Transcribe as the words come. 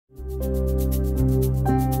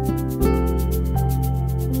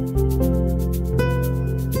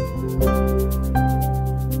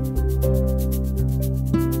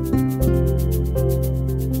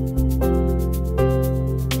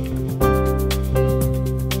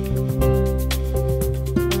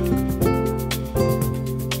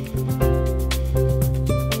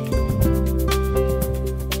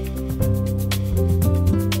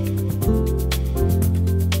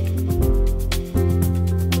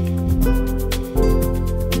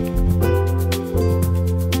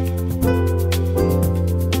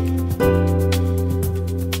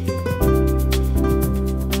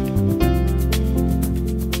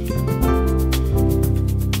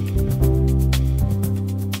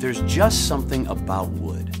There's just something about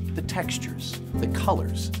wood, the textures, the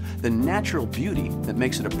colors, the natural beauty that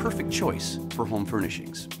makes it a perfect choice for home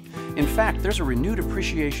furnishings. In fact, there's a renewed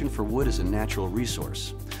appreciation for wood as a natural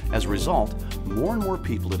resource. As a result, more and more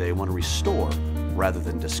people today want to restore rather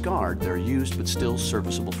than discard their used but still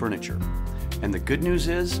serviceable furniture. And the good news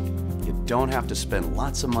is, you don't have to spend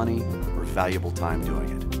lots of money or valuable time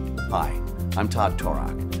doing it. Hi, I'm Todd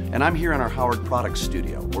Torok, and I'm here in our Howard Products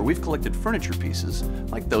studio, where we've collected furniture pieces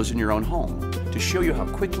like those in your own home to show you how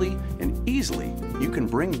quickly and easily you can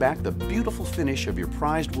bring back the beautiful finish of your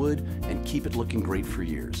prized wood and keep it looking great for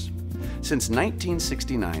years. Since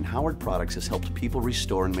 1969, Howard Products has helped people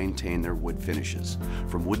restore and maintain their wood finishes,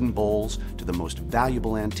 from wooden bowls to the most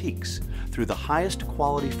valuable antiques, through the highest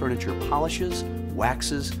quality furniture polishes,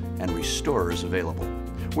 waxes, and restorers available.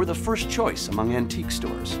 We're the first choice among antique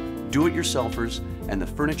stores, do-it-yourselfers, and the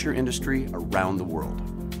furniture industry around the world.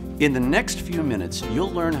 In the next few minutes,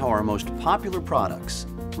 you'll learn how our most popular products,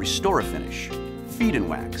 Restor-A-Finish, Feed and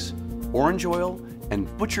Wax, Orange Oil,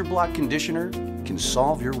 and Butcher Block Conditioner can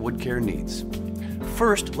solve your wood care needs.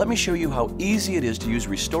 First, let me show you how easy it is to use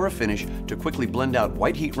Restor-A-Finish to quickly blend out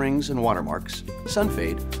white heat rings and watermarks, sun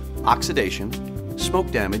fade, oxidation,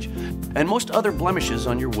 smoke damage, and most other blemishes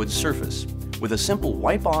on your wood surface. With a simple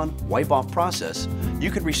wipe-on, wipe-off process,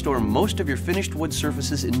 you can restore most of your finished wood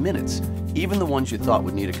surfaces in minutes, even the ones you thought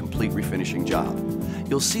would need a complete refinishing job.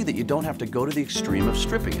 You'll see that you don't have to go to the extreme of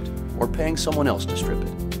stripping it or paying someone else to strip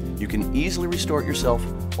it. You can easily restore it yourself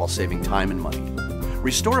while saving time and money.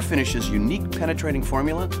 Restor-A-Finish's unique penetrating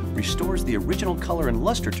formula restores the original color and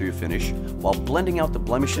luster to your finish while blending out the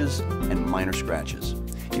blemishes and minor scratches.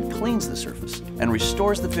 It cleans the surface and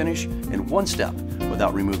restores the finish in one step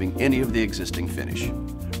without removing any of the existing finish.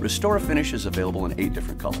 Restor-A-Finish is available in 8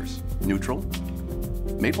 different colors: neutral,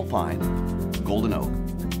 maple pine, golden oak,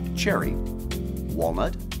 cherry,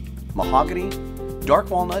 walnut, mahogany, dark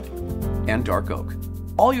walnut, and dark oak.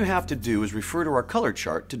 All you have to do is refer to our color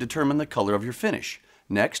chart to determine the color of your finish.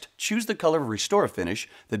 Next, choose the color of Restor-A-Finish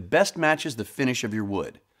that best matches the finish of your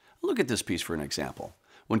wood. Look at this piece for an example.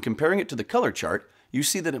 When comparing it to the color chart, you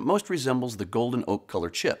see that it most resembles the golden oak color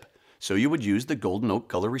chip, so you would use the golden oak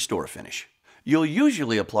color Restor-A-Finish. You'll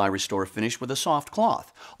usually apply Restor-A-Finish with a soft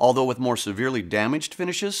cloth, although with more severely damaged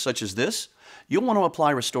finishes such as this, you'll want to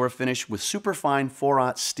apply Restor-A-Finish with superfine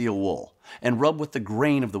 4/0 steel wool and rub with the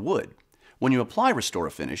grain of the wood. When you apply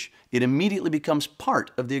Restor-A-Finish, it immediately becomes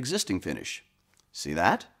part of the existing finish. See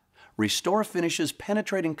that? Restor-A-Finish's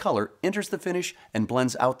penetrating color enters the finish and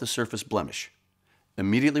blends out the surface blemish.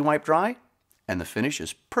 Immediately wipe dry, and the finish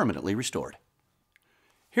is permanently restored.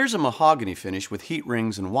 Here's a mahogany finish with heat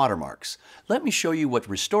rings and watermarks. Let me show you what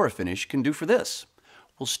Restor-A-Finish can do for this.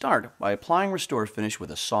 We'll start by applying Restor-A-Finish with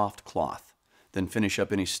a soft cloth, then finish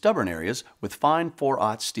up any stubborn areas with fine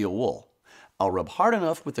 4/0 steel wool. I'll rub hard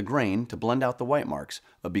enough with the grain to blend out the white marks,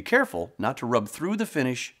 but be careful not to rub through the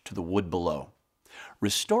finish to the wood below.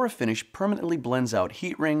 Restor-A-Finish permanently blends out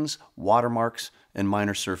heat rings, watermarks, and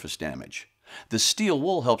minor surface damage. The steel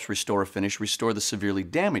wool helps Restor-A-Finish restore the severely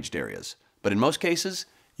damaged areas, but in most cases,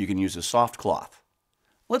 you can use a soft cloth.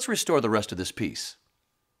 Let's restore the rest of this piece.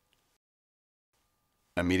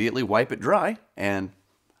 Immediately wipe it dry and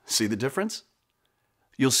see the difference?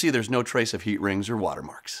 You'll see there's no trace of heat rings or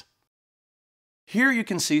watermarks. Here you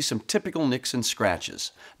can see some typical nicks and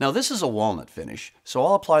scratches. Now this is a walnut finish, so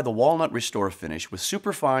I'll apply the walnut Restor-A-Finish with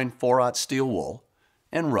superfine 4/0 steel wool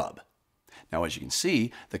and rub. Now as you can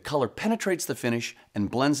see, the color penetrates the finish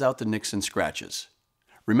and blends out the nicks and scratches.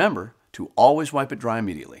 Remember to always wipe it dry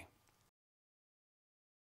immediately.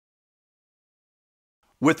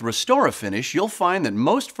 With Restor-A-Finish, you'll find that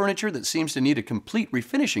most furniture that seems to need a complete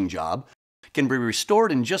refinishing job can be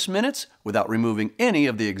restored in just minutes without removing any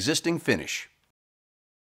of the existing finish.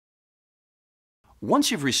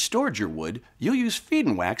 Once you've restored your wood, you'll use Feed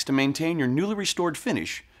and Wax to maintain your newly restored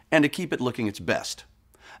finish and to keep it looking its best.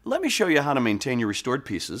 Let me show you how to maintain your restored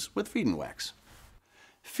pieces with Feed and Wax.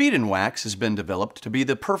 Feed and Wax has been developed to be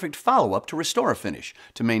the perfect follow-up to Restor-A-Finish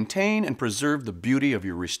to maintain and preserve the beauty of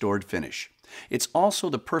your restored finish. It's also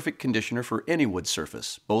the perfect conditioner for any wood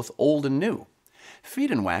surface, both old and new.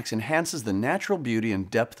 Feed and Wax enhances the natural beauty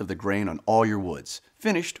and depth of the grain on all your woods,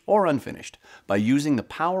 finished or unfinished, by using the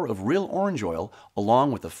power of real orange oil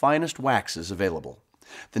along with the finest waxes available.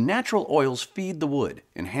 The natural oils feed the wood,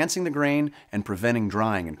 enhancing the grain and preventing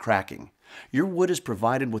drying and cracking. Your wood is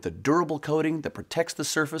provided with a durable coating that protects the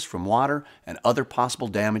surface from water and other possible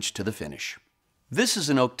damage to the finish. This is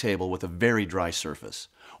an oak table with a very dry surface.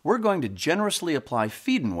 We're going to generously apply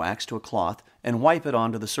Feed and Wax to a cloth and wipe it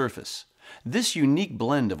onto the surface. This unique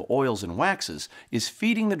blend of oils and waxes is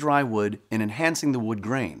feeding the dry wood and enhancing the wood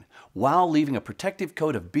grain, while leaving a protective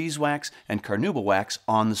coat of beeswax and carnauba wax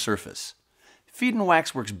on the surface. Feed and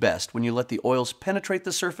wax works best when you let the oils penetrate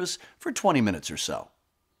the surface for 20 minutes or so.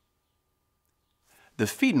 The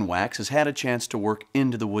feed and wax has had a chance to work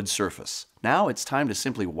into the wood surface. Now it's time to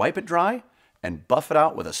simply wipe it dry and buff it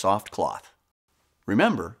out with a soft cloth.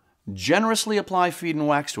 Remember, generously apply feed and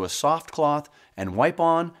wax to a soft cloth and wipe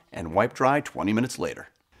on and wipe dry 20 minutes later.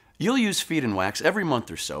 You'll use feed and wax every month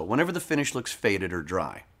or so whenever the finish looks faded or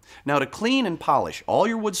dry. Now, to clean and polish all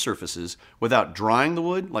your wood surfaces without drying the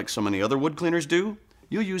wood like so many other wood cleaners do,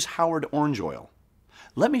 you'll use Howard orange oil.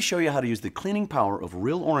 Let me show you how to use the cleaning power of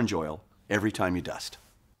real orange oil every time you dust.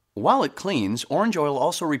 While it cleans, orange oil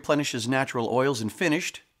also replenishes natural oils in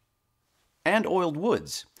finished and oiled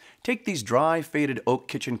woods. Take these dry, faded oak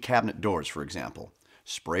kitchen cabinet doors, for example.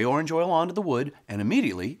 Spray orange oil onto the wood, and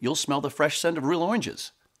immediately you'll smell the fresh scent of real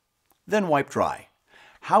oranges. Then wipe dry.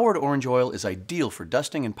 Howard orange oil is ideal for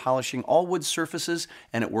dusting and polishing all wood surfaces,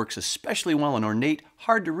 and it works especially well in ornate,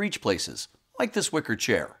 hard-to-reach places, like this wicker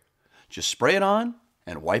chair. Just spray it on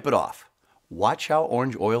and wipe it off. Watch how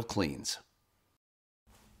orange oil cleans.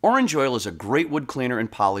 Orange oil is a great wood cleaner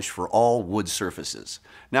and polish for all wood surfaces.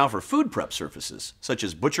 Now for food prep surfaces, such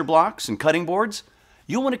as butcher blocks and cutting boards,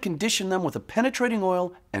 you'll want to condition them with a penetrating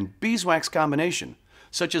oil and beeswax combination,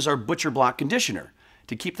 such as our butcher block conditioner,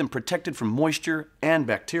 to keep them protected from moisture and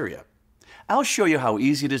bacteria. I'll show you how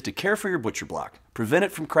easy it is to care for your butcher block, prevent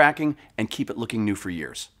it from cracking, and keep it looking new for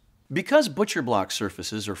years. Because butcher block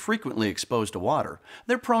surfaces are frequently exposed to water,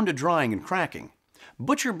 they're prone to drying and cracking.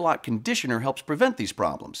 Butcher block conditioner helps prevent these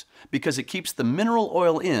problems because it keeps the mineral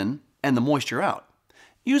oil in and the moisture out.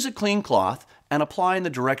 Use a clean cloth and apply in the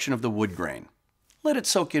direction of the wood grain. Let it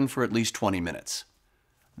soak in for at least 20 minutes.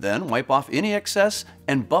 Then wipe off any excess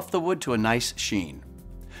and buff the wood to a nice sheen.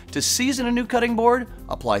 To season a new cutting board,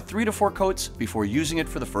 apply 3 to 4 coats before using it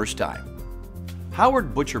for the first time.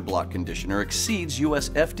 Howard Butcher Block Conditioner exceeds U.S.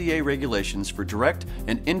 FDA regulations for direct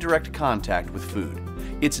and indirect contact with food.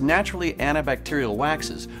 Its naturally antibacterial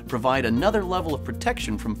waxes provide another level of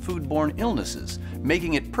protection from foodborne illnesses,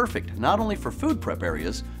 making it perfect not only for food prep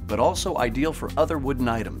areas, but also ideal for other wooden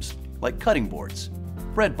items like cutting boards,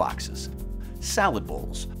 bread boxes, salad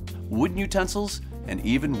bowls, wooden utensils, and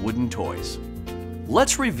even wooden toys.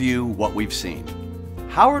 Let's review what we've seen.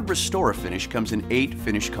 Howard Restor-A-Finish comes in 8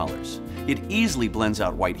 finish colors. It easily blends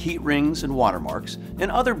out white heat rings and watermarks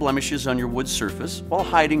and other blemishes on your wood surface while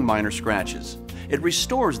hiding minor scratches. It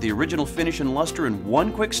restores the original finish and luster in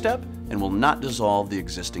one quick step and will not dissolve the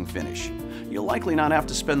existing finish. You'll likely not have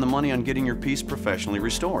to spend the money on getting your piece professionally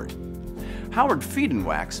restored. Howard Feed and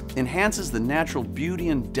Wax enhances the natural beauty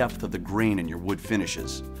and depth of the grain in your wood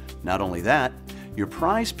finishes. Not only that, your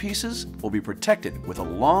prized pieces will be protected with a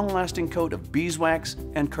long-lasting coat of beeswax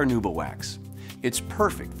and carnauba wax. It's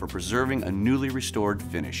perfect for preserving a newly restored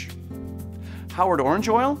finish. Howard Orange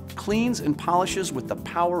Oil cleans and polishes with the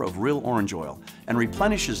power of real orange oil and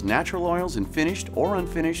replenishes natural oils in finished or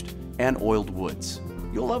unfinished and oiled woods.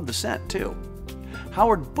 You'll love the scent too.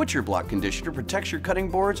 Howard Butcher Block Conditioner protects your cutting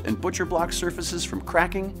boards and butcher block surfaces from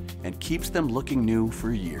cracking and keeps them looking new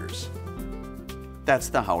for years. That's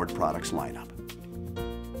the Howard Products lineup.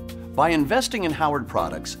 By investing in Howard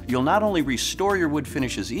products, you'll not only restore your wood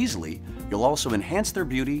finishes easily, you'll also enhance their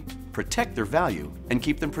beauty, protect their value, and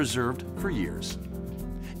keep them preserved for years.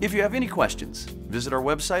 If you have any questions, visit our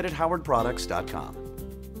website at howardproducts.com.